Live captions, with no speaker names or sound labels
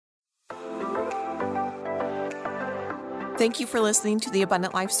Thank you for listening to the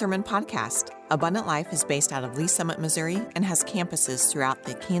Abundant Life Sermon Podcast. Abundant Life is based out of Lee Summit, Missouri, and has campuses throughout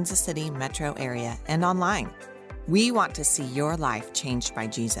the Kansas City metro area and online. We want to see your life changed by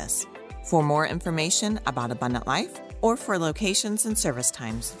Jesus. For more information about Abundant Life or for locations and service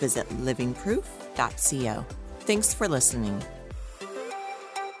times, visit livingproof.co. Thanks for listening.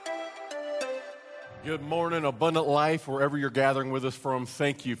 Good morning, Abundant Life, wherever you're gathering with us from.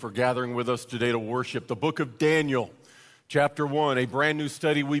 Thank you for gathering with us today to worship. The book of Daniel, chapter 1, a brand new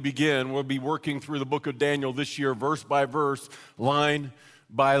study we begin. We'll be working through the book of Daniel this year, verse by verse, line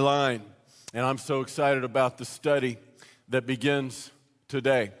by line. And I'm so excited about the study that begins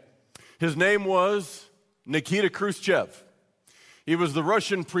today. His name was Nikita Khrushchev. He was the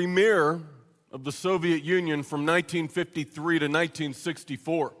Russian premier of the Soviet Union from 1953 to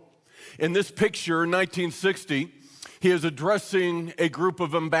 1964. In this picture, 1960, he is addressing a group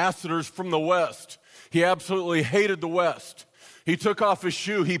of ambassadors from the West. He absolutely hated the West. He took off his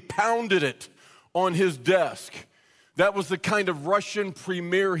shoe, he pounded it on his desk. That was the kind of Russian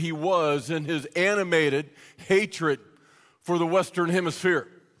premier he was in his animated hatred for the Western Hemisphere.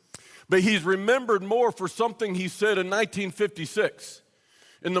 But he's remembered more for something he said in 1956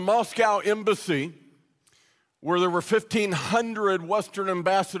 in the Moscow embassy, where there were 1,500 Western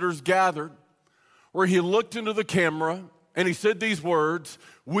ambassadors gathered, where he looked into the camera and he said these words,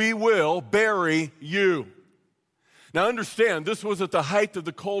 "We will bury you." Now understand, this was at the height of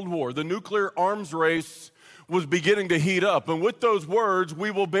the Cold War. The nuclear arms race was beginning to heat up. And with those words, "We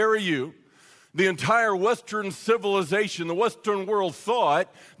will bury you," the entire Western civilization, the Western world,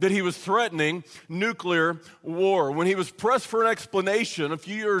 thought that he was threatening nuclear war. When he was pressed for an explanation a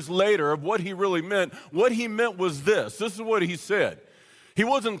few years later of what he really meant, what he meant was this. This is what he said. He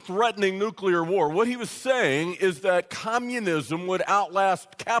wasn't threatening nuclear war. What he was saying is that communism would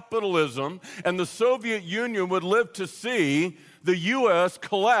outlast capitalism and the Soviet Union would live to see the U.S.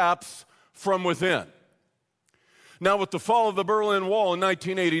 collapse from within. Now, with the fall of the Berlin Wall in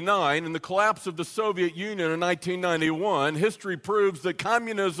 1989 and the collapse of the Soviet Union in 1991, history proves that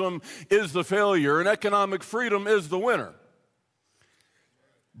communism is the failure and economic freedom is the winner.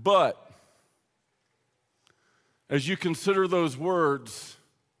 But as you consider those words,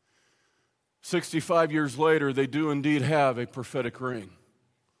 65 years later, they do indeed have a prophetic ring.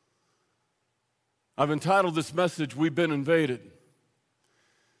 I've entitled this message, "We've Been Invaded."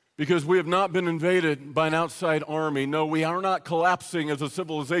 Because we have not been invaded by an outside army. No, we are not collapsing as a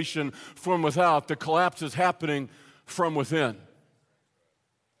civilization from without. The collapse is happening from within.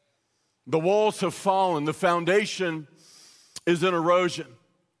 The walls have fallen. The foundation is in erosion.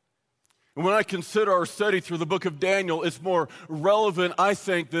 And when I consider our study through the book of Daniel, it's more relevant, I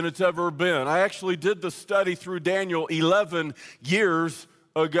think, than it's ever been. I actually did the study through Daniel 11 years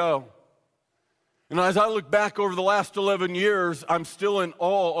ago. And as I look back over the last 11 years, I'm still in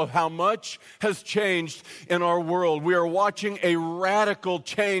awe of how much has changed in our world. We are watching a radical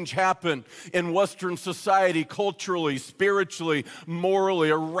change happen in Western society, culturally, spiritually, morally,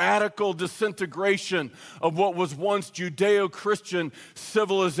 a radical disintegration of what was once Judeo-Christian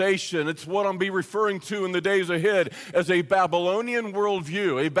civilization. It's what I'll be referring to in the days ahead as a Babylonian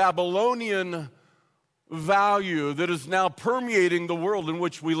worldview, a Babylonian value that is now permeating the world in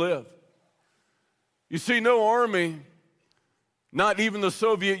which we live. You see, no army, not even the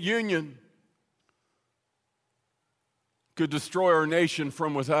Soviet Union, could destroy our nation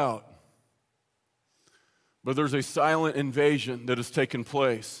from without. But there's a silent invasion that has taken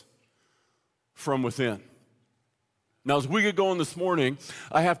place from within. Now, as we get going this morning,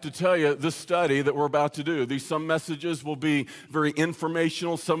 I have to tell you this study that we're about to do. Some messages will be very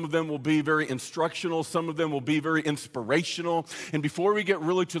informational. Some of them will be very instructional. Some of them will be very inspirational. And before we get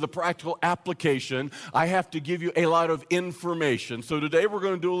really to the practical application, I have to give you a lot of information. So today we're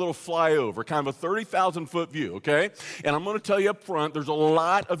going to do a little flyover, kind of a 30,000-foot view, okay? And I'm going to tell you up front, there's a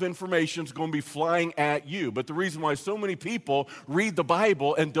lot of information that's going to be flying at you. But the reason why so many people read the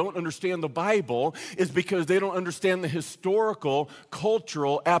Bible and don't understand the Bible is because they don't understand the historical,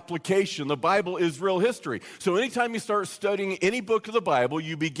 cultural application. The Bible is real history. So anytime you start studying any book of the Bible,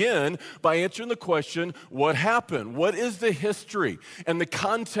 you begin by answering the question, what happened? What is the history and the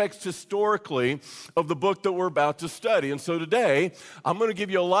context historically of the book that we're about to study? And so today, I'm going to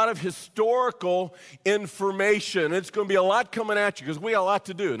give you a lot of historical information. It's going to be a lot coming at you because we got a lot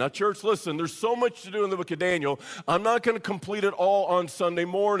to do. Now, church, listen, there's so much to do in the book of Daniel. I'm not going to complete it all on Sunday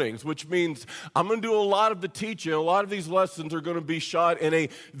mornings, which means I'm going to do a lot of the teaching, a lot lot of these lessons are going to be shot in a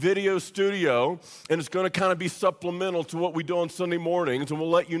video studio, and it's going to kind of be supplemental to what we do on Sunday mornings, and we'll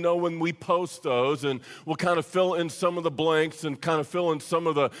let you know when we post those, and we'll kind of fill in some of the blanks and kind of fill in some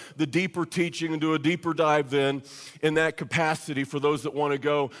of the deeper teaching and do a deeper dive then in that capacity for those that want to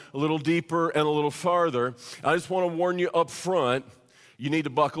go a little deeper and a little farther. I just want to warn you up front, you need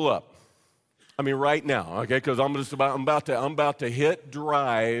to buckle up. I mean, right now, okay, because I'm about to hit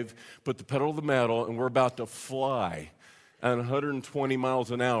drive, put the pedal to the metal, and we're about to fly at 120 miles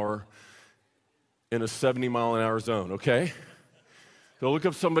an hour in a 70-mile-an-hour zone, okay? So look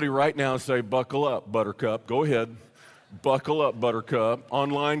up somebody right now and say, buckle up, Buttercup. Go ahead. Buckle up, Buttercup.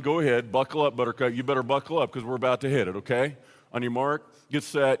 Online, go ahead. Buckle up, Buttercup. You better buckle up because we're about to hit it, okay? On your mark, get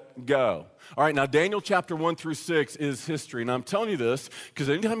set, go. All right, now Daniel chapter 1 through 6 is history. And I'm telling you this because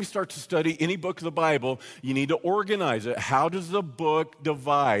anytime you start to study any book of the Bible, you need to organize it. How does the book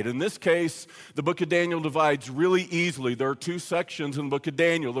divide? In this case, the book of Daniel divides really easily. There are two sections in the book of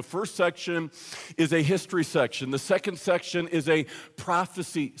Daniel. The first section is a history section. The second section is a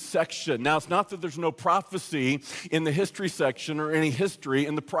prophecy section. Now, it's not that there's no prophecy in the history section or any history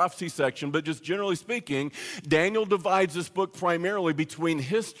in the prophecy section, but just generally speaking, Daniel divides this book primarily between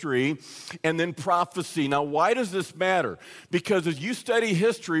history and then prophecy. Now, why does this matter? Because as you study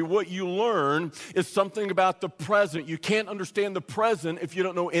history, what you learn is something about the present. You can't understand the present if you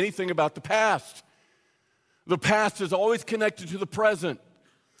don't know anything about the past. The past is always connected to the present.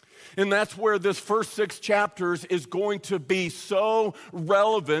 And that's where this first 6 chapters is going to be so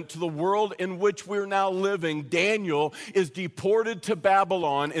relevant to the world in which we're now living. Daniel is deported to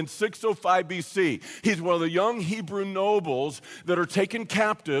Babylon in 605 BC. He's one of the young Hebrew nobles that are taken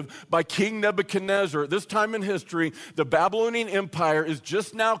captive by King Nebuchadnezzar. At this time in history, the Babylonian Empire is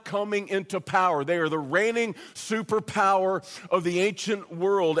just now coming into power. They are the reigning superpower of the ancient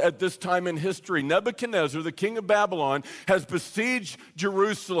world at this time in history. Nebuchadnezzar, the king of Babylon, has besieged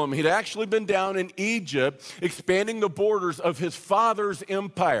Jerusalem. He'd actually been down in Egypt, expanding the borders of his father's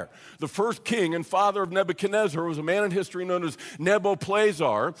empire. The first king and father of Nebuchadnezzar was a man in history known as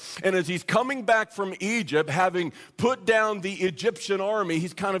Nebuchadnezzar. And as he's coming back from Egypt, having put down the Egyptian army,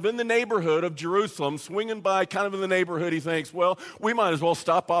 he's kind of in the neighborhood of Jerusalem, swinging by kind of in the neighborhood. He thinks, well, we might as well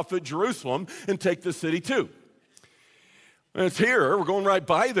stop off at Jerusalem and take the city too. And it's here. We're going right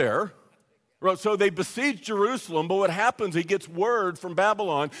by there. So they besiege Jerusalem, but what happens, he gets word from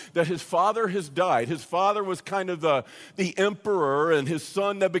Babylon that his father has died. His father was kind of the emperor, and his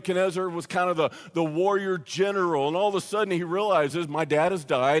son Nebuchadnezzar was kind of the warrior general. And all of a sudden he realizes, my dad has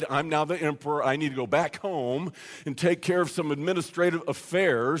died, I'm now the emperor, I need to go back home and take care of some administrative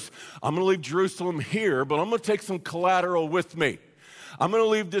affairs. I'm going to leave Jerusalem here, but I'm going to take some collateral with me. I'm going to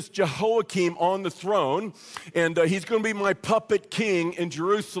leave this Jehoiakim on the throne, and he's going to be my puppet king in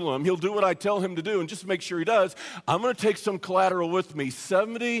Jerusalem. He'll do what I tell him to do, and just to make sure he does, I'm going to take some collateral with me.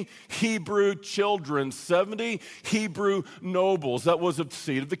 70 Hebrew children, 70 Hebrew nobles. That was the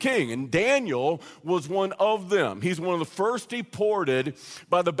seed of the king, and Daniel was one of them. He's one of the first deported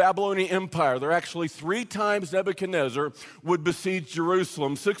by the Babylonian Empire. There are actually 3 times Nebuchadnezzar would besiege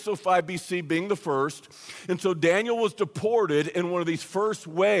Jerusalem, 605 BC being the first, and so Daniel was deported in one of these first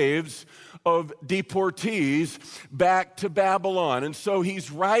waves of deportees back to Babylon. And so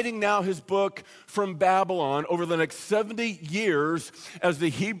he's writing now his book from Babylon over the next 70 years as the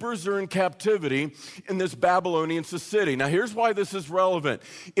Hebrews are in captivity in this Babylonian society. Now here's why this is relevant.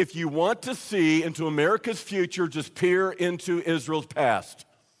 If you want to see into America's future, just peer into Israel's past.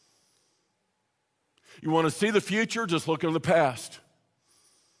 You want to see the future, just look in the past.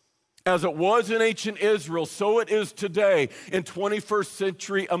 As it was in ancient Israel, so it is today in 21st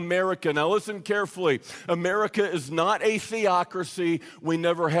century America. Now listen carefully. America is not a theocracy. We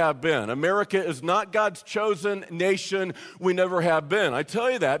never have been. America is not God's chosen nation. We never have been. I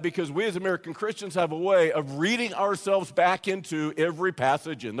tell you that because we as American Christians have a way of reading ourselves back into every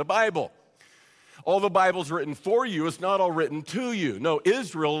passage in the Bible. All the Bible's written for you. It's not all written to you. No,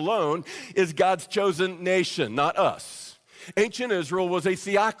 Israel alone is God's chosen nation, not us. Ancient Israel was a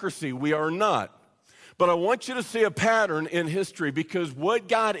theocracy. We are not. But I want you to see a pattern in history because what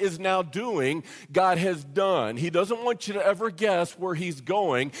God is now doing, God has done. He doesn't want you to ever guess where he's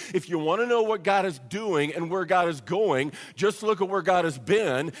going. If you want to know what God is doing and where God is going, just look at where God has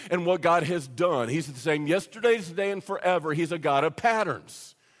been and what God has done. He's the same yesterday, today, and forever. He's a God of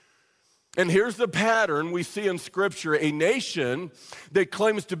patterns. And here's the pattern we see in Scripture. A nation that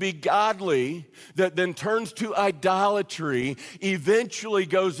claims to be godly, that then turns to idolatry, eventually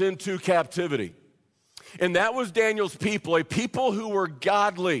goes into captivity. And that was Daniel's people, a people who were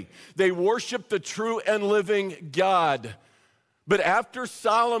godly. They worshiped the true and living God. But after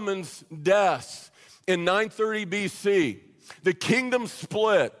Solomon's death, In 930 BC, the kingdom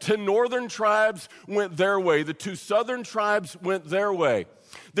split. 10 northern tribes went their way. The 2 southern tribes went their way.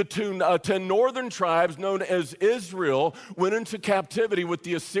 The 10 northern tribes, known as Israel, went into captivity with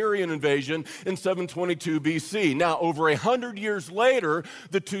the Assyrian invasion in 722 BC. Now, over 100 years later,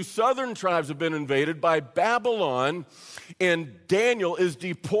 the 2 southern tribes have been invaded by Babylon, and Daniel is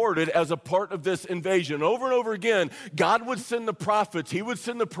deported as a part of this invasion. Over and over again, God would send the prophets, he would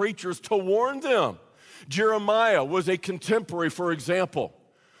send the preachers to warn them. Jeremiah was a contemporary, for example,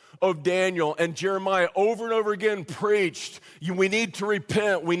 of Daniel, and Jeremiah over and over again preached, we need to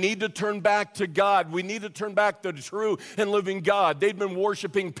repent, we need to turn back to God, we need to turn back to the true and living God. They'd been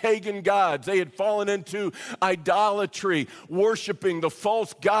worshiping pagan gods, they had fallen into idolatry, worshiping the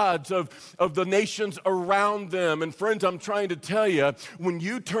false gods of the nations around them. And friends, I'm trying to tell you, when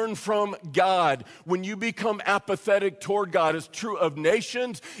you turn from God, when you become apathetic toward God, it's true of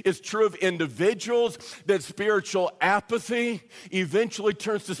nations, it's true of individuals, that spiritual apathy eventually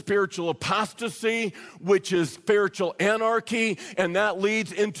turns to spiritual apostasy, which is spiritual anarchy, and that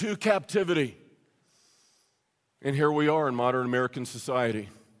leads into captivity. And here we are in modern American society.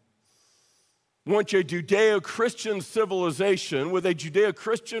 Once a Judeo-Christian civilization with a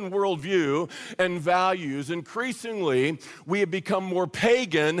Judeo-Christian worldview and values, increasingly we have become more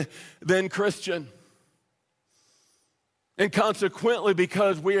pagan than Christian. And consequently,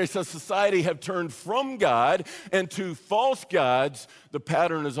 because we as a society have turned from God and to false gods, the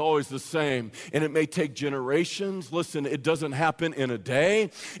pattern is always the same. And it may take generations. Listen, it doesn't happen in a day.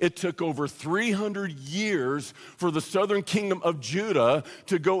 It took over 300 years for the southern kingdom of Judah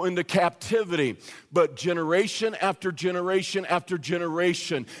to go into captivity. But generation after generation after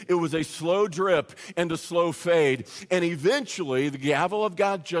generation, it was a slow drip and a slow fade. And eventually, the gavel of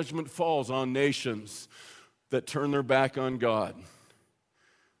God's judgment falls on nations that turn their back on God.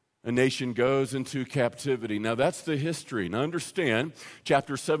 A nation goes into captivity. Now that's the history. Now understand,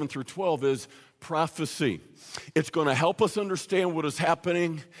 chapters 7 through 12 is prophecy. It's going to help us understand what is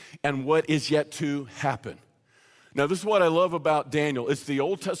happening and what is yet to happen. Now, this is what I love about Daniel. It's the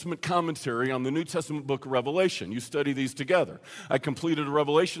Old Testament commentary on the New Testament book of Revelation. You study these together. I completed a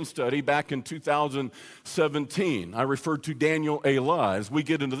Revelation study back in 2017. I referred to Daniel a lot. As we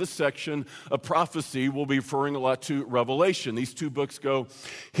get into this section of prophecy, we'll be referring a lot to Revelation. These two books go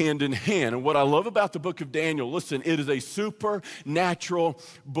hand in hand. And what I love about the book of Daniel, listen, it is a supernatural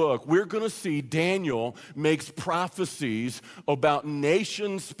book. We're going to see Daniel makes prophecies about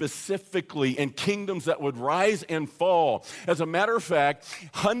nations specifically and kingdoms that would rise and fall. As a matter of fact,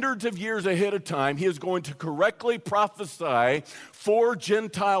 hundreds of years ahead of time, he is going to correctly prophesy 4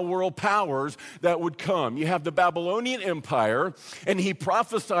 Gentile world powers that would come. You have the Babylonian Empire, and he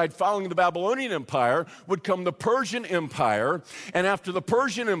prophesied following the Babylonian Empire would come the Persian Empire, and after the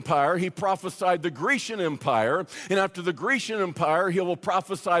Persian Empire, he prophesied the Grecian Empire, and after the Grecian Empire, he will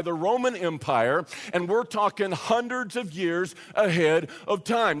prophesy the Roman Empire, and we're talking hundreds of years ahead of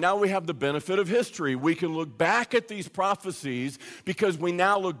time. Now we have the benefit of history. We can look back at these prophecies because we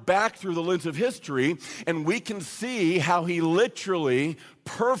now look back through the lens of history, and we can see how he literally,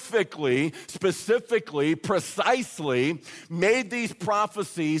 perfectly, specifically, precisely made these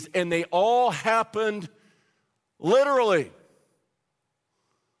prophecies, and they all happened literally.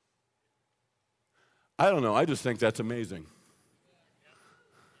 I don't know, I just think that's amazing.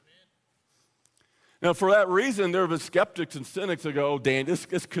 Now, for that reason, there have been skeptics and cynics that go, oh, Dan, this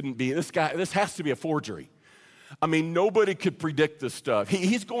couldn't be, this has to be a forgery. I mean, nobody could predict this stuff.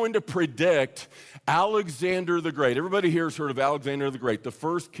 He's going to predict Alexander the Great. Everybody here has heard of Alexander the Great, the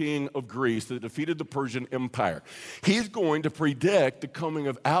first king of Greece that defeated the Persian Empire. He's going to predict the coming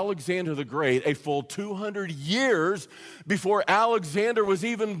of Alexander the Great a full 200 years before Alexander was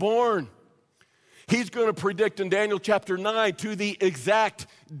even born. He's going to predict in Daniel chapter 9 to the exact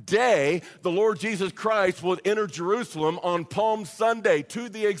day the Lord Jesus Christ will enter Jerusalem on Palm Sunday, to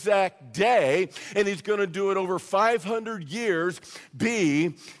the exact day, and he's going to do it over 500 years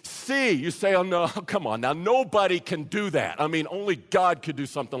BC. You say, oh no, come on now, nobody can do that. I mean, only God could do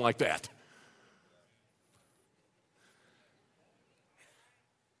something like that.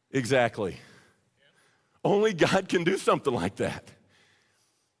 Exactly. Only God can do something like that.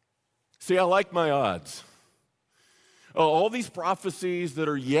 See, I like my odds. All these prophecies that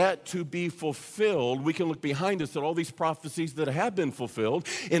are yet to be fulfilled, we can look behind us at all these prophecies that have been fulfilled,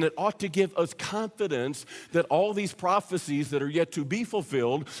 and it ought to give us confidence that all these prophecies that are yet to be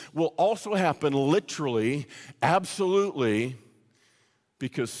fulfilled will also happen literally, absolutely,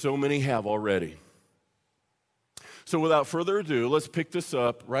 because so many have already. So without further ado, let's pick this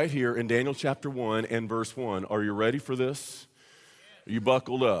up right here in Daniel chapter 1 and verse 1. Are you ready for this? Are you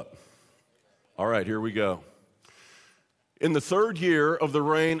buckled up? All right, here we go. In the 3rd year of the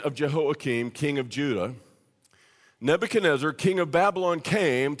reign of Jehoiakim, king of Judah, Nebuchadnezzar, king of Babylon,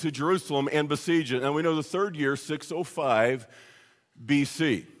 came to Jerusalem and besieged it. And we know the 3rd year, 605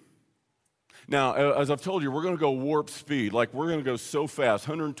 BC. Now, as I've told you, we're going to go warp speed. Like, we're going to go so fast,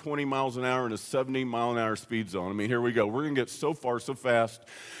 120 miles an hour in a 70-mile-an-hour speed zone. I mean, here we go. We're going to get so far, so fast,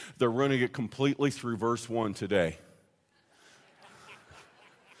 that we're going to get completely through verse 1 today.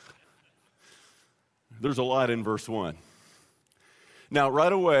 There's a lot in verse 1. Now,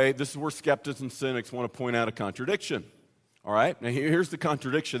 right away, this is where skeptics and cynics want to point out a contradiction. All right? Now, here's the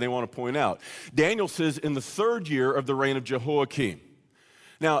contradiction they want to point out. Daniel says, in the 3rd year of the reign of Jehoiakim.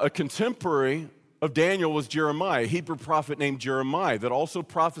 Now, a contemporary of Daniel was Jeremiah, a Hebrew prophet named Jeremiah that also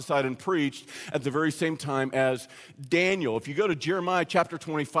prophesied and preached at the very same time as Daniel. If you go to Jeremiah chapter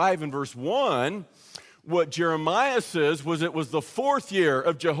 25 and verse 1, what Jeremiah says was it was the 4th year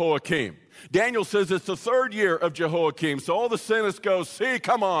of Jehoiakim. Daniel says it's the 3rd year of Jehoiakim. So all the cynics go, see,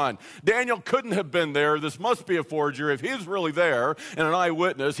 come on. Daniel couldn't have been there. This must be a forger. If he's really there and an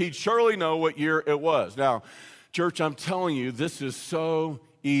eyewitness, he'd surely know what year it was. Now, church, I'm telling you, this is so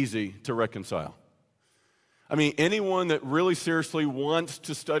easy to reconcile. I mean, anyone that really seriously wants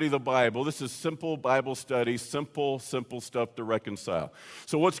to study the Bible, this is simple Bible study, simple stuff to reconcile.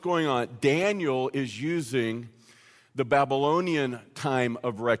 So what's going on? Daniel is using the Babylonian time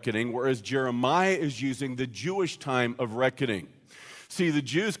of reckoning, whereas Jeremiah is using the Jewish time of reckoning. See, the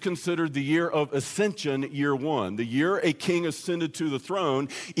Jews considered the year of ascension year 1. The year a king ascended to the throne,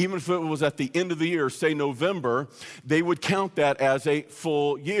 even if it was at the end of the year, say November, they would count that as a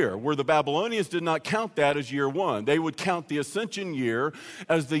full year, where the Babylonians did not count that as year 1. They would count the ascension year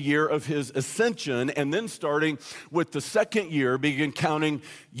as the year of his ascension, and then starting with the 2nd year, begin counting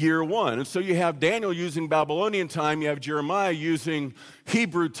year 1. And so you have Daniel using Babylonian time, you have Jeremiah using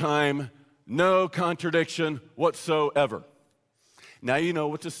Hebrew time, no contradiction whatsoever. Now you know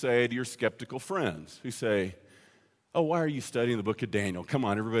what to say to your skeptical friends who say, oh, why are you studying the book of Daniel? Come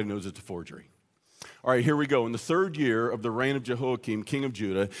on, everybody knows it's a forgery. All right, here we go. In the 3rd year of the reign of Jehoiakim, king of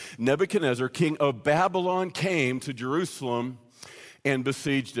Judah, Nebuchadnezzar, king of Babylon, came to Jerusalem and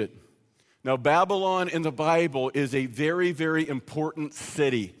besieged it. Now, Babylon in the Bible is a very, very important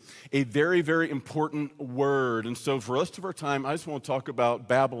city, a very, very important word. And so for the rest of our time, I just want to talk about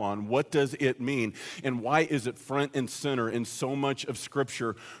Babylon. What does it mean? And why is it front and center in so much of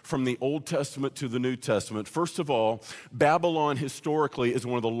Scripture from the Old Testament to the New Testament? First of all, Babylon historically is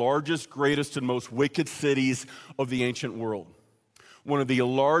one of the largest, greatest, and most wicked cities of the ancient world. One of the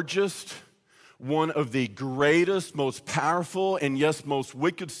largest, one of the greatest, most powerful, and yes, most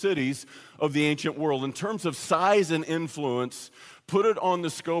wicked cities of the ancient world. In terms of size and influence, put it on the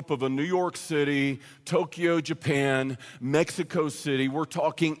scope of a New York City, Tokyo, Japan, Mexico City. We're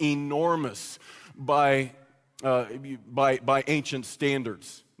talking enormous by ancient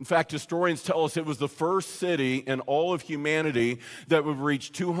standards. In fact, historians tell us it was the first city in all of humanity that would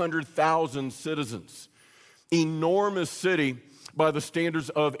reach 200,000 citizens. Enormous city by the standards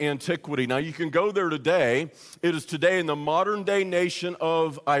of antiquity. Now, you can go there today. It is today in the modern-day nation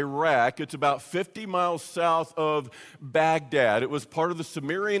of Iraq. It's about 50 miles south of Baghdad. It was part of the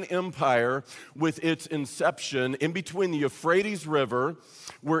Sumerian Empire with its inception in between the Euphrates River,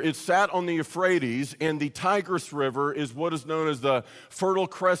 where it sat on the Euphrates, and the Tigris River is what is known as the Fertile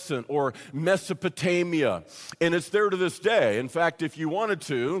Crescent or Mesopotamia. And it's there to this day. In fact, if you wanted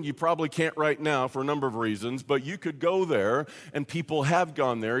to, you probably can't right now for a number of reasons, but you could go there, and people have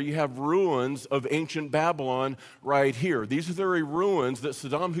gone there. You have ruins of ancient Babylon right here. These are the very ruins that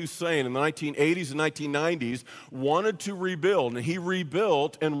Saddam Hussein in the 1980s and 1990s wanted to rebuild. And he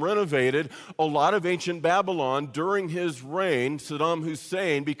rebuilt and renovated a lot of ancient Babylon during his reign, Saddam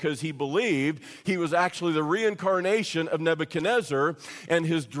Hussein, because he believed he was actually the reincarnation of Nebuchadnezzar, and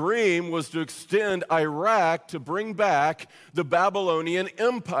his dream was to extend Iraq to bring back the Babylonian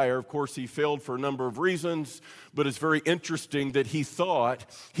Empire. Of course, he failed for a number of reasons, but it's very interesting that he thought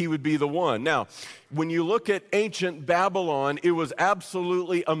he would be the one. Now, when you look at ancient Babylon, it was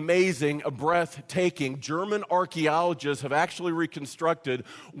absolutely amazing, breathtaking. German archaeologists have actually reconstructed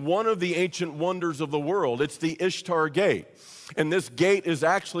one of the ancient wonders of the world. It's the Ishtar Gate. And this gate is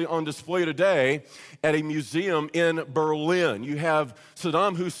actually on display today at a museum in Berlin. You have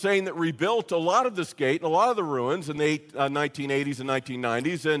Saddam Hussein that rebuilt a lot of this gate and a lot of the ruins in the 1980s and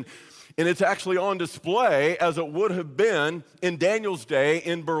 1990s. And And it's actually on display as it would have been in Daniel's day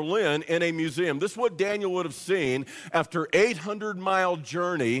in Berlin in a museum. This is what Daniel would have seen after 800-mile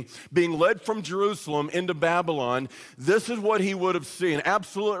journey being led from Jerusalem into Babylon. This is what he would have seen.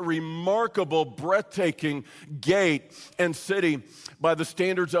 Absolutely remarkable, breathtaking gate and city by the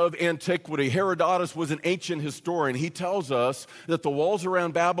standards of antiquity. Herodotus was an ancient historian. He tells us that the walls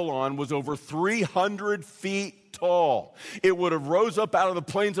around Babylon was over 300 feet tall. It would have rose up out of the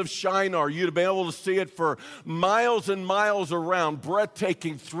plains of Shinar. You'd have been able to see it for miles and miles around.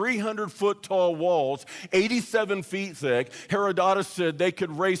 Breathtaking 300-foot tall walls, 87 feet thick. Herodotus said they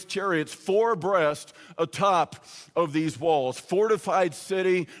could race chariots 4 abreast atop of these walls. Fortified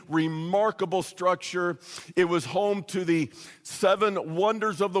city, remarkable structure. It was home to the 7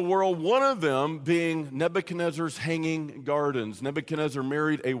 wonders of the world, one of them being Nebuchadnezzar's hanging gardens. Nebuchadnezzar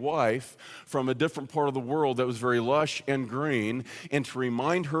married a wife from a different part of the world that was very lush and green, and to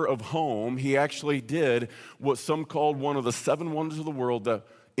remind her of home, he actually did what some called one of the 7 wonders of the world, the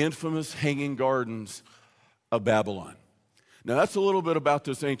infamous hanging gardens of Babylon. Now, that's a little bit about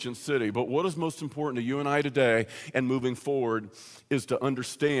this ancient city, but what is most important to you and I today and moving forward is to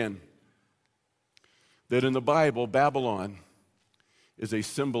understand that in the Bible, Babylon is a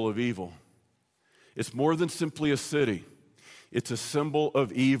symbol of evil. It's more than simply a city. It's a symbol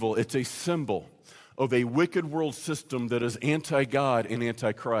of evil. It's a symbol of a wicked world system that is anti-God and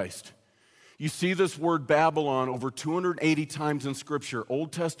anti-Christ. You see this word Babylon over 280 times in Scripture,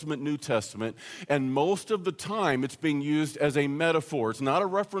 Old Testament, New Testament, and most of the time it's being used as a metaphor. It's not a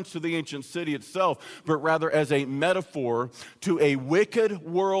reference to the ancient city itself, but rather as a metaphor to a wicked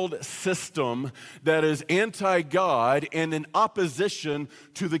world system that is anti-God and in opposition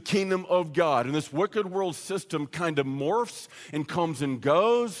to the kingdom of God. And this wicked world system kind of morphs and comes and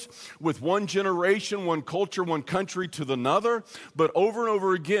goes with one generation, one culture, one country to another, but over and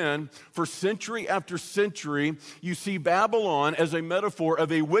over again, for century after century, you see Babylon as a metaphor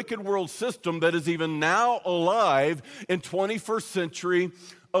of a wicked world system that is even now alive in 21st century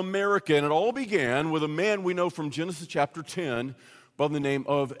America. And it all began with a man we know from Genesis chapter 10 by the name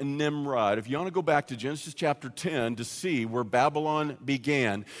of Nimrod. If you want to go back to Genesis chapter 10 to see where Babylon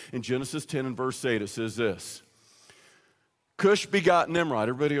began, in Genesis 10 and verse 8, it says this: Cush begot Nimrod.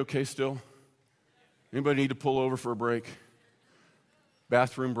 Everybody okay still? Anybody need to pull over for a break?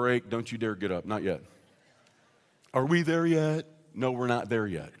 Bathroom break, don't you dare get up. Not yet. Are we there yet? No, we're not there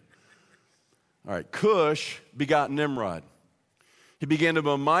yet. All right, Cush begot Nimrod. He began to be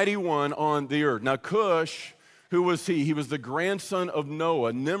a mighty one on the earth. Now, Cush, who was he? He was the grandson of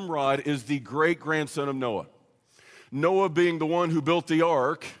Noah. Nimrod is the great-grandson of Noah. Noah being the one who built the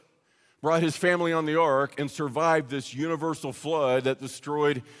ark, brought his family on the ark, and survived this universal flood that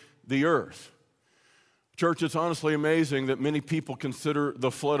destroyed the earth. Church, it's honestly amazing that many people consider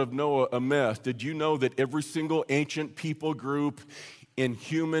the flood of Noah a myth. Did you know that every single ancient people group in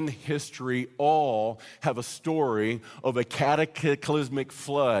human history all have a story of a cataclysmic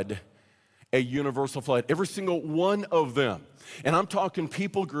flood, a universal flood? Every single one of them. And I'm talking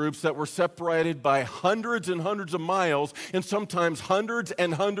people groups that were separated by hundreds and hundreds of miles and sometimes hundreds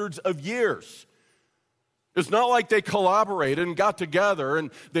and hundreds of years. It's not like they collaborated and got together and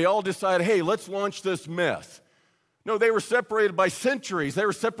they all decided, hey, let's launch this myth. No, they were separated by centuries. They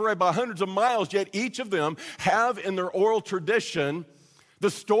were separated by hundreds of miles, yet each of them have in their oral tradition the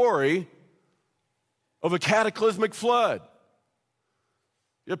story of a cataclysmic flood.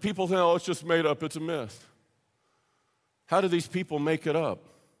 Yet people think, oh, it's just made up, it's a myth. How did these people make it up?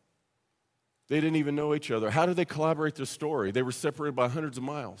 They didn't even know each other. How did they collaborate their story? They were separated by hundreds of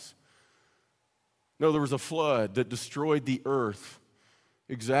miles. No, there was a flood that destroyed the earth,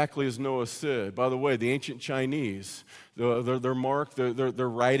 exactly as Noah said. By the way, the ancient Chinese, their mark, their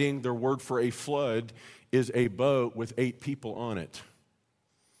writing, their word for a flood is a boat with 8 people on it.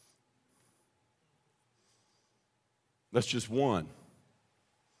 That's just one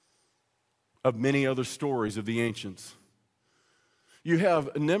of many other stories of the ancients. You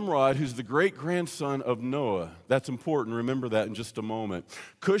have Nimrod, who's the great-grandson of Noah. That's important. Remember that in just a moment.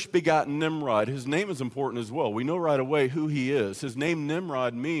 Cush begot Nimrod. His name is important as well. We know right away who he is. His name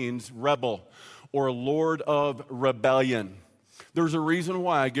Nimrod means rebel or Lord of Rebellion. There's a reason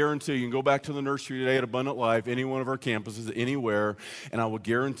why. I guarantee you can go back to the nursery today at Abundant Life, any one of our campuses, anywhere, and I will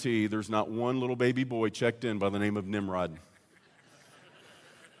guarantee there's not one little baby boy checked in by the name of Nimrod.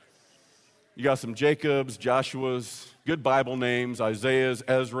 You got some Jacobs, Joshuas, good Bible names, Isaiah's,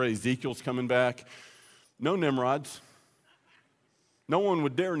 Ezra, Ezekiel's coming back. No Nimrods. No one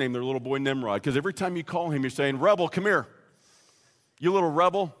would dare name their little boy Nimrod, because every time you call him, you're saying, rebel, come here. You little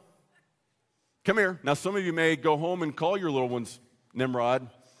rebel, come here. Now, some of you may go home and call your little ones Nimrod.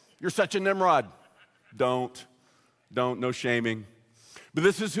 You're such a Nimrod. Don't, no shaming. But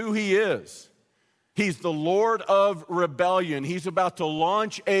this is who he is. He's the Lord of rebellion. He's about to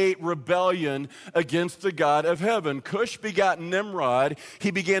launch a rebellion against the God of heaven. Cush begot Nimrod. He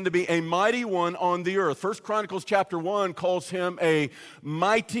began to be a mighty one on the earth. 1 Chronicles chapter 1 calls him a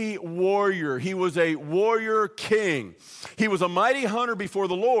mighty warrior. He was a warrior king. He was a mighty hunter before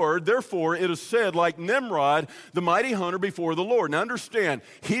the Lord. Therefore, it is said, like Nimrod, the mighty hunter before the Lord. Now understand,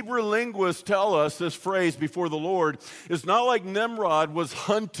 Hebrew linguists tell us this phrase, before the Lord, is not like Nimrod was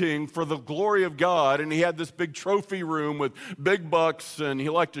hunting for the glory of God, and he had this big trophy room with big bucks, and he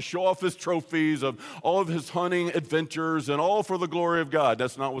liked to show off his trophies of all of his hunting adventures, and all for the glory of God.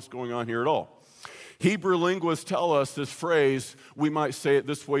 That's not what's going on here at all. Hebrew linguists tell us this phrase, we might say it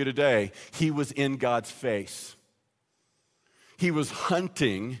this way today, he was in God's face. He was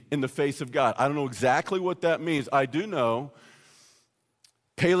hunting in the face of God. I don't know exactly what that means. I do know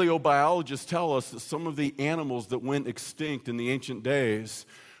paleobiologists tell us that some of the animals that went extinct in the ancient days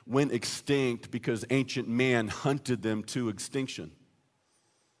went extinct because ancient man hunted them to extinction.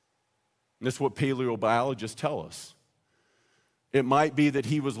 And that's what paleobiologists tell us. It might be that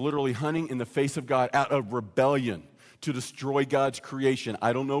he was literally hunting in the face of God out of rebellion to destroy God's creation.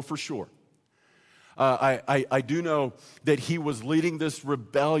 I don't know for sure. I do know that he was leading this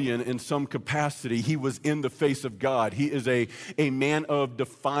rebellion in some capacity. He was in the face of God. He is a man of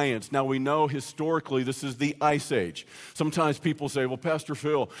defiance. Now we know historically this is the Ice Age. Sometimes people say, well, Pastor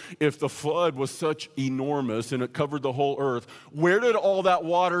Phil, if the flood was such enormous and it covered the whole earth, where did all that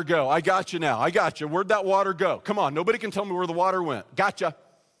water go? I got you now. I got you. Where'd that water go? Come on, nobody can tell me where the water went. Gotcha.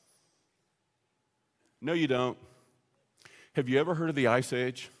 No, you don't. Have you ever heard of the Ice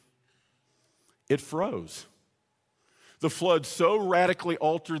Age? It froze. The flood so radically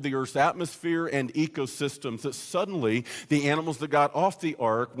altered the earth's atmosphere and ecosystems that suddenly the animals that got off the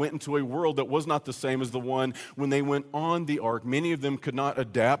ark went into a world that was not the same as the one when they went on the ark. Many of them could not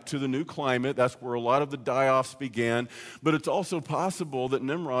adapt to the new climate. That's where a lot of the die-offs began. But it's also possible that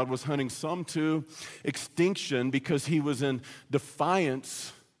Nimrod was hunting some to extinction because he was in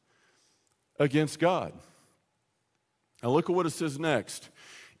defiance against God. Now look at what it says next.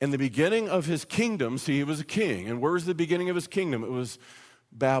 In the beginning of his kingdom, see, he was a king. And where was the beginning of his kingdom? It was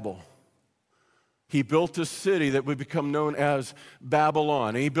Babel. He built a city that would become known as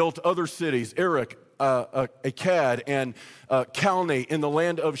Babylon. And he built other cities, Erech, Akkad, and Calneh in the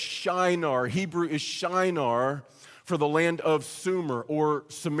land of Shinar. Hebrew is Shinar for the land of Sumer or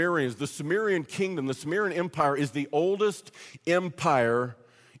Sumerians. The Sumerian kingdom, the Sumerian empire, is the oldest empire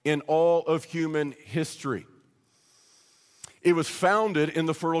in all of human history. It was founded in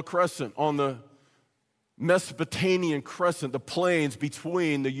the Fertile Crescent, on the Mesopotamian crescent, the plains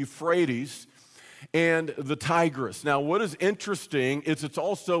between the Euphrates and the Tigris. Now, what is interesting is it's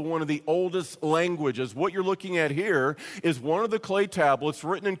also one of the oldest languages. What you're looking at here is one of the clay tablets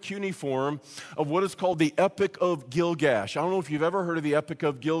written in cuneiform of what is called the Epic of Gilgamesh. I don't know if you've ever heard of the Epic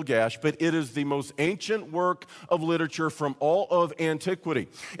of Gilgamesh, but it is the most ancient work of literature from all of antiquity.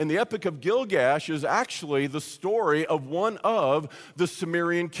 And the Epic of Gilgamesh is actually the story of one of the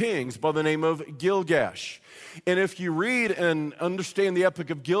Sumerian kings by the name of Gilgamesh. And if you read and understand the Epic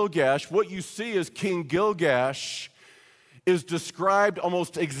of Gilgamesh, what you see is King Gilgamesh is described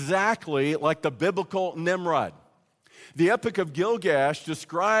almost exactly like the biblical Nimrod. The Epic of Gilgamesh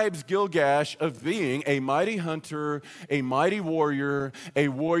describes Gilgamesh of being a mighty hunter, a mighty warrior, a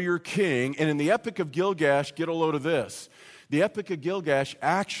warrior king. And in the Epic of Gilgamesh, get a load of this. The Epic of Gilgamesh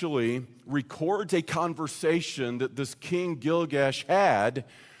actually records a conversation that this King Gilgamesh had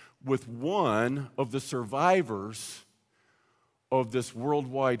with one of the survivors of this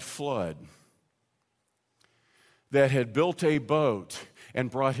worldwide flood that had built a boat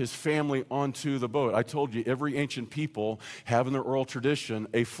and brought his family onto the boat. I told you, every ancient people have in their oral tradition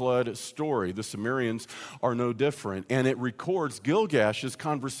a flood story. The Sumerians are no different. And it records Gilgamesh's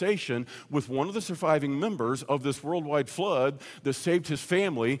conversation with one of the surviving members of this worldwide flood that saved his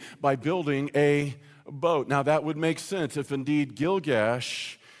family by building a boat. Now, that would make sense if indeed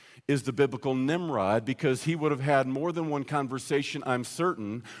Gilgamesh is the biblical Nimrod, because he would have had more than one conversation, I'm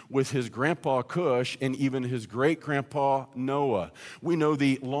certain, with his grandpa Cush and even his great-grandpa Noah. We know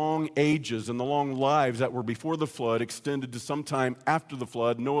the long ages and the long lives that were before the flood extended to sometime after the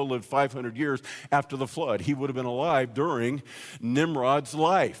flood. Noah lived 500 years after the flood. He would have been alive during Nimrod's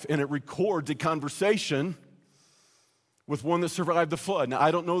life. And it records a conversation with one that survived the flood. Now,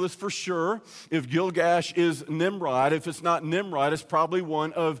 I don't know this for sure if Gilgash is Nimrod. If it's not Nimrod, it's probably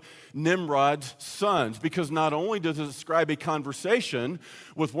one of Nimrod's sons, because not only does it describe a conversation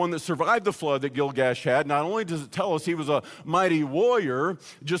with one that survived the flood that Gilgash had, not only does it tell us he was a mighty warrior,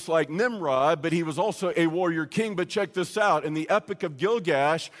 just like Nimrod, but he was also a warrior king. But check this out. In the Epic of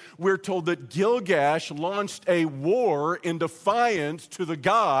Gilgash, we're told that Gilgash launched a war in defiance to the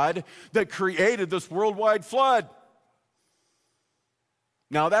God that created this worldwide flood.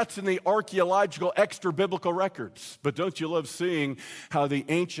 Now, that's in the archaeological extra-biblical records, but don't you love seeing how the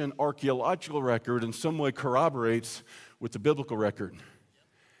ancient archaeological record in some way corroborates with the biblical record?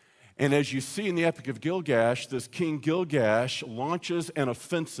 And as you see in the Epic of Gilgash, this King Gilgash launches an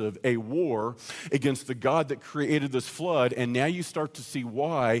offensive, a war against the God that created this flood, and now you start to see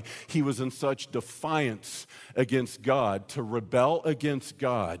why he was in such defiance against God, to rebel against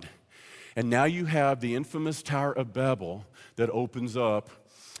God. And now you have the infamous Tower of Babel that opens up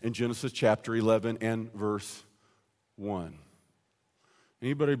in Genesis chapter 11 and verse 1.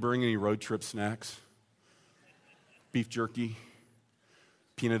 Anybody bring any road trip snacks? Beef jerky?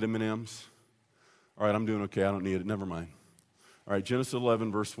 Peanut M&Ms? All right, I'm doing okay. I don't need it. Never mind. All right, Genesis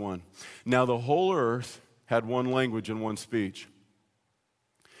 11, verse 1. Now the whole earth had one language and one speech.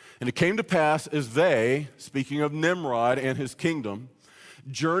 And it came to pass as they, speaking of Nimrod and his kingdom,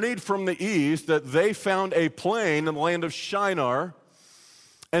 journeyed from the east, that they found a plain in the land of Shinar,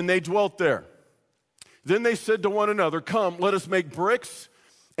 and they dwelt there. Then they said to one another, "Come, let us make bricks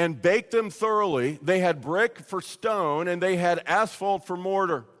and bake them thoroughly." They had brick for stone, and they had asphalt for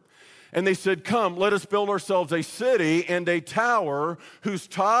mortar. And they said, "Come, let us build ourselves a city and a tower whose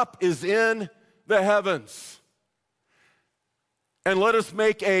top is in the heavens. And let us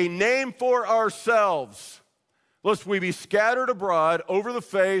make a name for ourselves, lest we be scattered abroad over the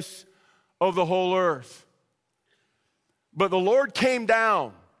face of the whole earth." But the Lord came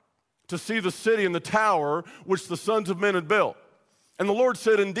down to see the city and the tower which the sons of men had built. And the Lord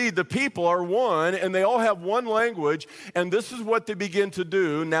said, "Indeed, the people are one, and they all have one language, and this is what they begin to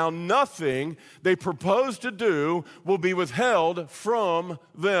do. Now nothing they propose to do will be withheld from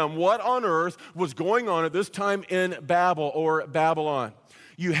them." What on earth was going on at this time in Babel or Babylon?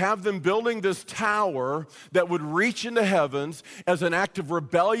 You have them building this tower that would reach into heavens as an act of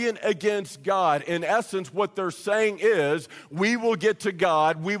rebellion against God. In essence, what they're saying is, we will get to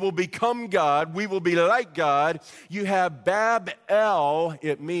God, we will become God, we will be like God. You have Bab-el,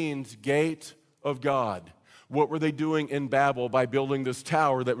 it means gate of God. What were they doing in Babel by building this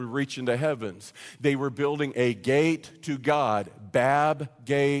tower that would reach into heavens? They were building a gate to God. Bab,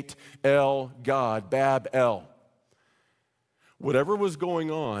 gate, El, God. Bab-el. Whatever was going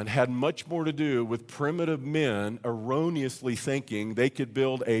on had much more to do with primitive men erroneously thinking they could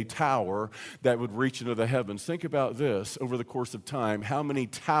build a tower that would reach into the heavens. Think about this over the course of time. How many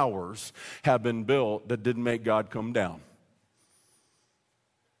towers have been built that didn't make God come down?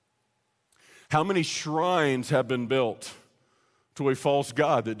 How many shrines have been built to a false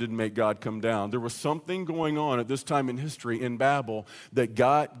god that didn't make God come down? There was something going on at this time in history in Babel that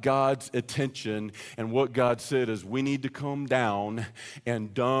got God's attention, and what God said is, we need to come down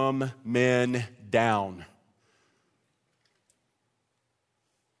and dumb men down.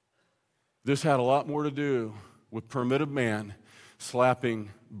 This had a lot more to do with primitive man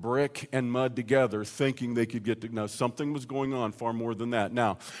slapping brick and mud together, thinking they could get to. Now, something was going on far more than that.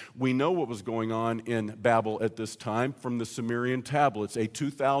 Now, we know what was going on in Babel at this time from the Sumerian tablets, a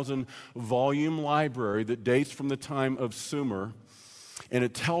 2,000-volume library that dates from the time of Sumer, and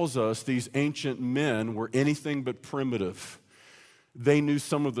it tells us these ancient men were anything but primitive. They knew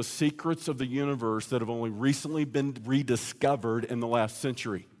some of the secrets of the universe that have only recently been rediscovered in the last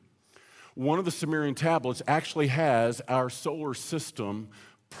century. One of the Sumerian tablets actually has our solar system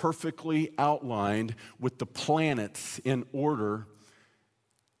perfectly outlined with the planets in order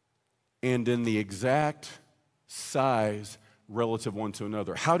and in the exact size relative one to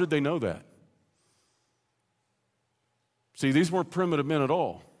another. How did they know that? See, these weren't primitive men at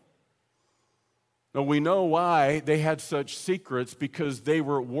all. Now, we know why they had such secrets, because they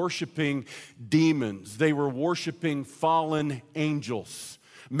were worshiping demons. They were worshiping fallen angels,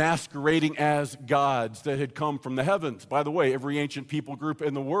 masquerading as gods that had come from the heavens. By the way, every ancient people group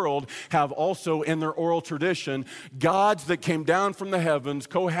in the world have also in their oral tradition gods that came down from the heavens,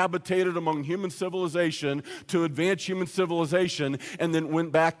 cohabitated among human civilization to advance human civilization, and then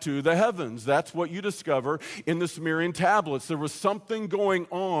went back to the heavens. That's what you discover in the Sumerian tablets. There was something going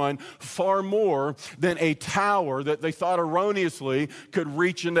on far more than a tower that they thought erroneously could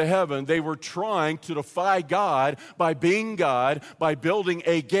reach into heaven. They were trying to defy God by being God, by building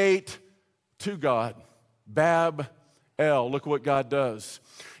a gate to God. Bab-el. El. Look what God does.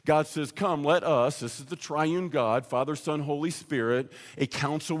 God says, come, let us, this is the triune God, Father, Son, Holy Spirit, a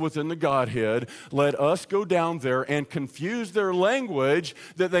council within the Godhead, let us go down there and confuse their language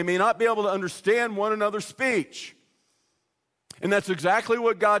that they may not be able to understand one another's speech. And that's exactly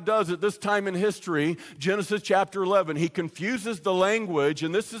what God does at this time in history. Genesis chapter 11, he confuses the language,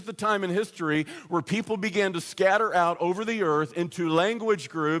 and this is the time in history where people began to scatter out over the earth into language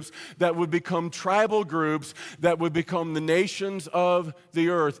groups that would become tribal groups that would become the nations of the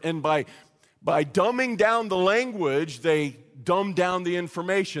earth. And by dumbing down the language, they dumbed down the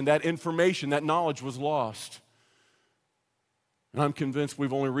information. That knowledge was lost. And I'm convinced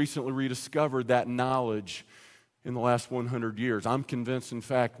we've only recently rediscovered that knowledge in the last 100 years. I'm convinced, in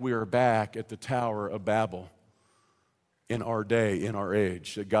fact, we are back at the Tower of Babel in our day, in our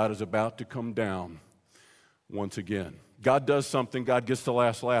age, that God is about to come down once again. God does something. God gets the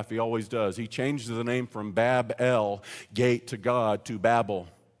last laugh. He always does. He changes the name from Bab-El, gate to God, to Babel.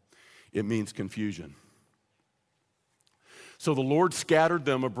 It means confusion. So the Lord scattered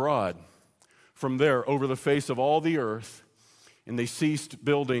them abroad from there over the face of all the earth, and they ceased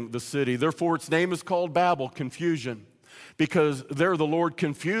building the city. Therefore, its name is called Babel, confusion, because there the Lord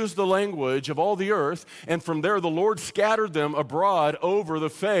confused the language of all the earth, and from there the Lord scattered them abroad over the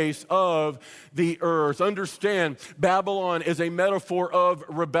face of the earth. Understand, Babylon is a metaphor of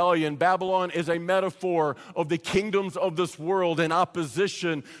rebellion. Babylon is a metaphor of the kingdoms of this world in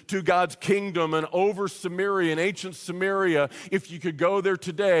opposition to God's kingdom. And over Samaria, in ancient Samaria, if you could go there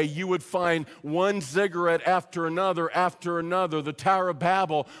today, you would find one ziggurat after another after another. The Tower of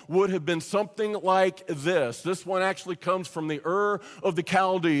Babel would have been something like this. This one actually comes from the Ur of the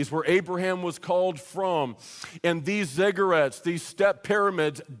Chaldees, where Abraham was called from. And these ziggurats, these step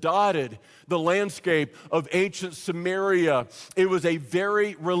pyramids, dotted the landscape of ancient Samaria. It was a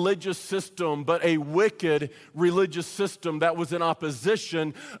very religious system, but a wicked religious system that was in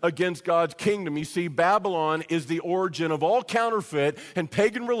opposition against God's kingdom. You see, Babylon is the origin of all counterfeit and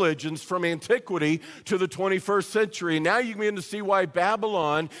pagan religions from antiquity to the 21st century. Now you begin to see why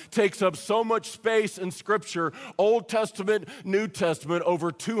Babylon takes up so much space in Scripture, Old Testament, New Testament,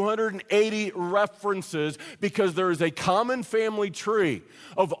 over 280 references, because there is a common family tree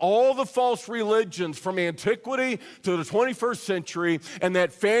of all the false religions from antiquity to the 21st century, and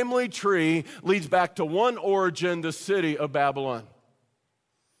that family tree leads back to one origin, the city of Babylon.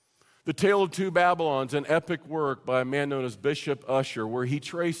 The Tale of Two Babylons, an epic work by a man known as Bishop Ussher, where he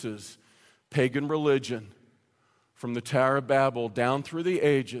traces pagan religion from the Tower of Babel down through the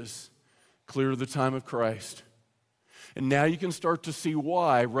ages, clear to the time of Christ. And now you can start to see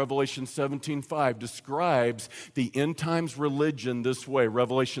why Revelation 17:5 describes the end times religion this way.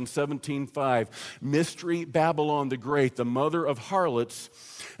 Revelation 17:5, Mystery Babylon the Great, the mother of harlots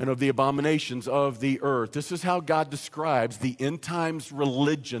and of the abominations of the earth. This is how God describes the end times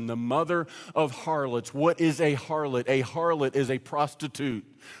religion, the mother of harlots. What is a harlot? A harlot is a prostitute.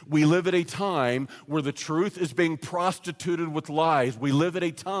 We live at a time where the truth is being prostituted with lies. We live at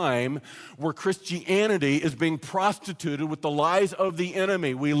a time where Christianity is being prostituted with the lies of the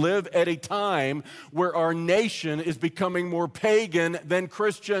enemy. We live at a time where our nation is becoming more pagan than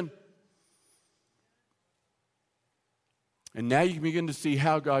Christian. And now you can begin to see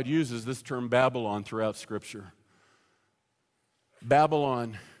how God uses this term Babylon throughout Scripture.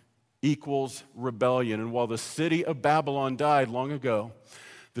 Babylon equals rebellion. And while the city of Babylon died long ago,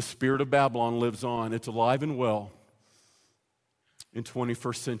 the spirit of Babylon lives on. It's alive and well in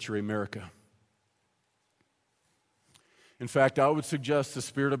 21st century America. In fact, I would suggest the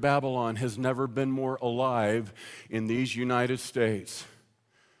spirit of Babylon has never been more alive in these United States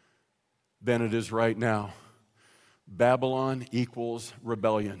than it is right now. Babylon equals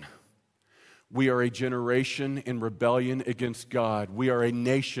rebellion. We are a generation in rebellion against God. We are a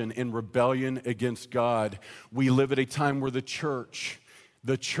nation in rebellion against God. We live at a time where the church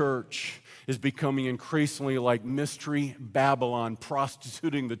is becoming increasingly like Mystery Babylon,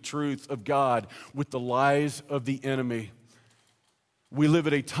 prostituting the truth of God with the lies of the enemy. We live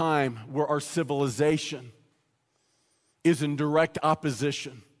at a time where our civilization is in direct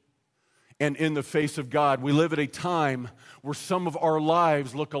opposition and in the face of God. We live at a time where some of our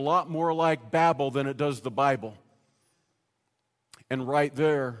lives look a lot more like Babel than it does the Bible. And right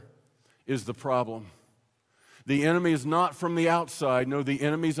there is the problem. The enemy is not from the outside. No, the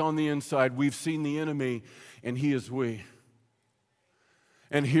enemy's on the inside. We've seen the enemy, and he is we.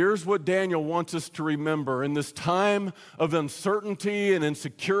 And here's what Daniel wants us to remember. In this time of uncertainty and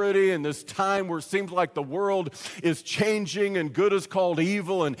insecurity, in this time where it seems like the world is changing and good is called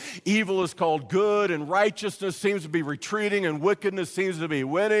evil and evil is called good and righteousness seems to be retreating and wickedness seems to be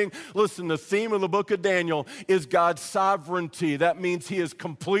winning. Listen, the theme of the book of Daniel is God's sovereignty. That means he is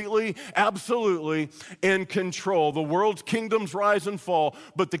completely, absolutely in control. The world's kingdoms rise and fall,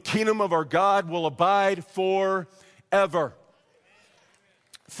 but the kingdom of our God will abide forever.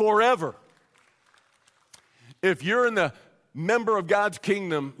 Forever. If you're in the member of God's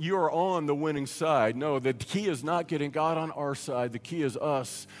kingdom, you are on the winning side. No, the key is not getting God on our side. The key is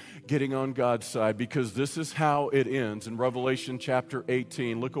us getting on God's side, because this is how it ends in Revelation chapter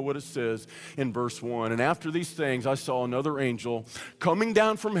 18. Look at what it says in verse 1. And after these things, I saw another angel coming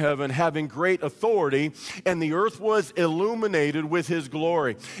down from heaven, having great authority, and the earth was illuminated with his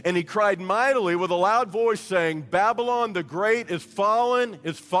glory. And he cried mightily with a loud voice, saying, Babylon the great is fallen,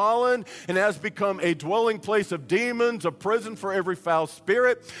 and has become a dwelling place of demons, a prison for every foul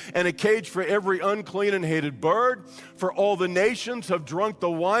spirit, and a cage for every unclean and hated bird. For all the nations have drunk the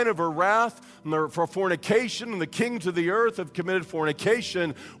wine of her wrath for fornication, and the kings of the earth have committed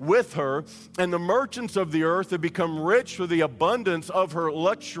fornication with her, and the merchants of the earth have become rich through the abundance of her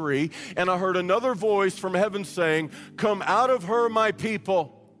luxury. And I heard another voice from heaven saying, Come out of her, my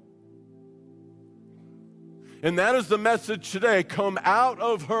people. And that is the message today. Come out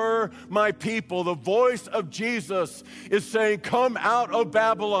of her, my people. The voice of Jesus is saying, come out of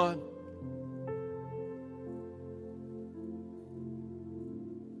Babylon.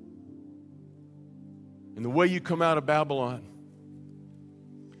 And the way you come out of Babylon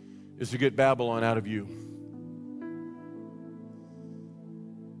is to get Babylon out of you.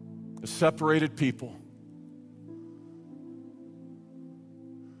 A separated people.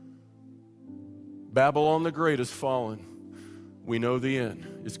 Babylon the Great has fallen. We know the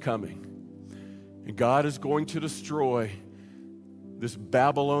end is coming. And God is going to destroy this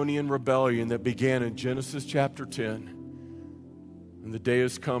Babylonian rebellion that began in Genesis chapter 10. And the day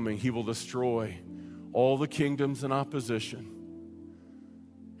is coming. He will destroy all the kingdoms in opposition.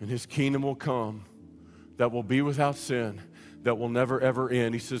 And his kingdom will come that will be without sin, that will never, ever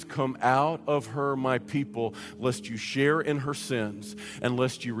end. He says, come out of her, my people, lest you share in her sins, and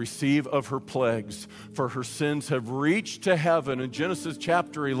lest you receive of her plagues. For her sins have reached to heaven. In Genesis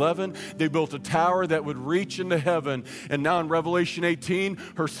chapter 11, they built a tower that would reach into heaven. And now in Revelation 18,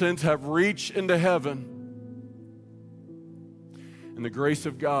 her sins have reached into heaven. And the grace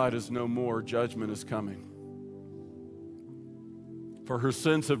of God is no more. Judgment is coming. For her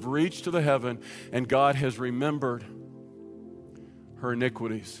sins have reached to the heaven, and God has remembered her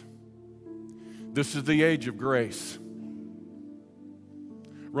iniquities. This is the age of grace.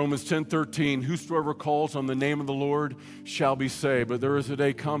 Romans 10:13, whosoever calls on the name of the Lord shall be saved. But there is a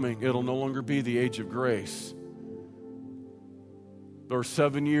day coming, it'll no longer be the age of grace. There are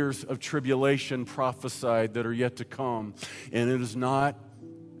 7 years of tribulation prophesied that are yet to come, and it is not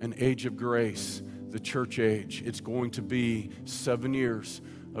an age of grace, the church age. It's going to be 7 years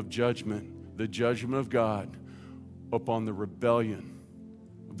of judgment, the judgment of God upon the rebellion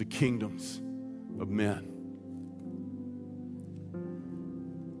of the kingdoms of men.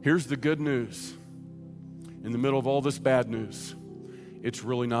 Here's the good news. In the middle of all this bad news, it's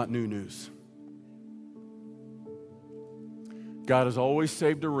really not new news. God has always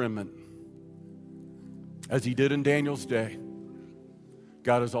saved a remnant, as he did in Daniel's day.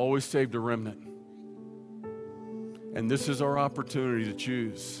 God has always saved a remnant. And this is our opportunity to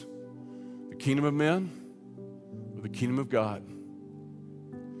choose the kingdom of men or the kingdom of God.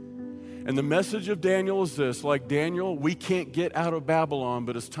 And the message of Daniel is this: like Daniel, we can't get out of Babylon,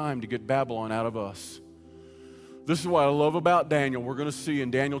 but it's time to get Babylon out of us. This is what I love about Daniel. We're going to see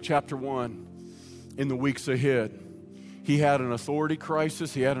in Daniel chapter 1 in the weeks ahead. He had an authority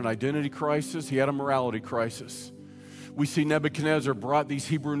crisis, he had an identity crisis, he had a morality crisis. We see Nebuchadnezzar brought these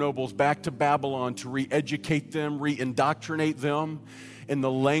Hebrew nobles back to Babylon to re-educate them, re-indoctrinate them in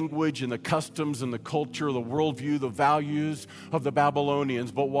the language and the customs and the culture, the worldview, the values of the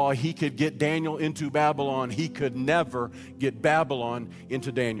Babylonians. But while he could get Daniel into Babylon, he could never get Babylon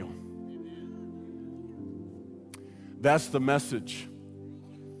into Daniel. That's the message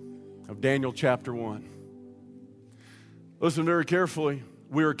of Daniel chapter 1. Listen very carefully.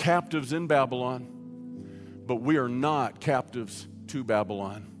 We are captives in Babylon, but we are not captives to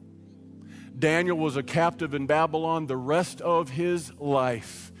Babylon. Daniel was a captive in Babylon the rest of his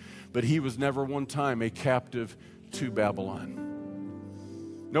life, but he was never one time a captive to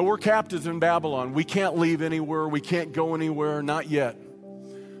Babylon. No, we're captives in Babylon. We can't leave anywhere. We can't go anywhere, not yet.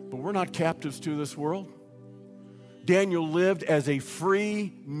 But we're not captives to this world. Daniel lived as a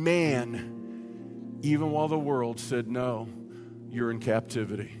free man, even while the world said, no, you're in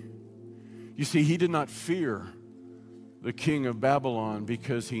captivity. You see, he did not fear the king of Babylon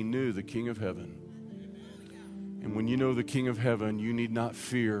because he knew the king of heaven. And when you know the king of heaven, you need not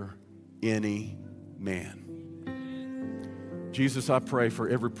fear any man. Jesus, I pray for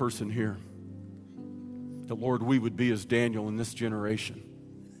every person here that, Lord, we would be as Daniel in this generation.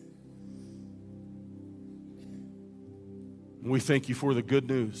 We thank you for the good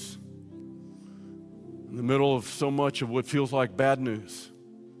news. In the middle of so much of what feels like bad news,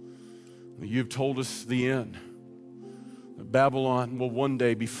 you've told us the end. That Babylon will one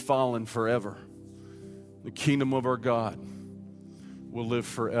day be fallen forever. The kingdom of our God will live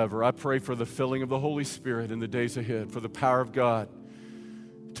forever. I pray for the filling of the Holy Spirit in the days ahead, for the power of God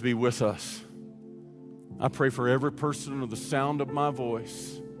to be with us. I pray for every person under the sound of my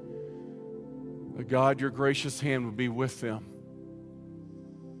voice, that God, your gracious hand will be with them.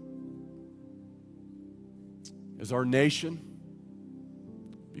 As our nation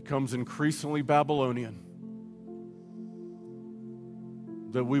becomes increasingly Babylonian,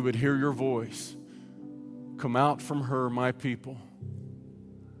 that we would hear your voice. Come out from her, my people.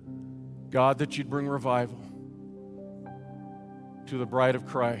 God, that you'd bring revival to the bride of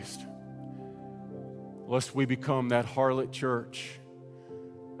Christ, lest we become that harlot church,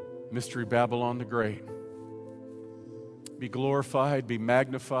 Mystery Babylon the Great. Be glorified, be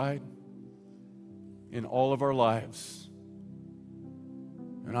magnified in all of our lives.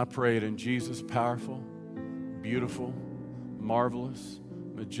 And I pray it in Jesus' powerful, beautiful, marvelous,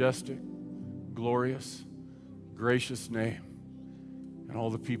 majestic, glorious, gracious name. And all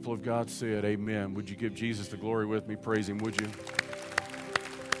the people of God said, amen. Would you give Jesus the glory with me? Praise him, would you?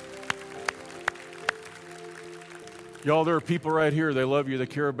 Y'all, there are people right here. They love you. They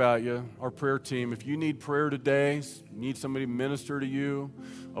care about you. Our prayer team, if you need prayer today, need somebody to minister to you,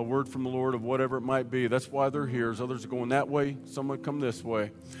 a word from the Lord of whatever it might be, that's why they're here. As others are going that way, someone come this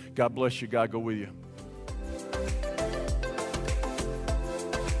way. God bless you. God go with you.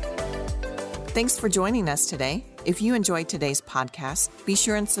 Thanks for joining us today. If you enjoyed today's podcast, be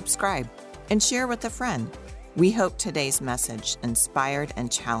sure and subscribe and share with a friend. We hope today's message inspired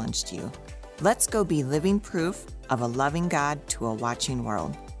and challenged you. Let's go be living proof of a loving God to a watching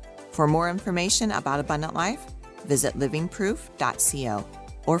world. For more information about Abundant Life, visit livingproof.co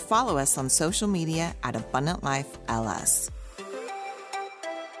or follow us on social media at Abundant Life LS.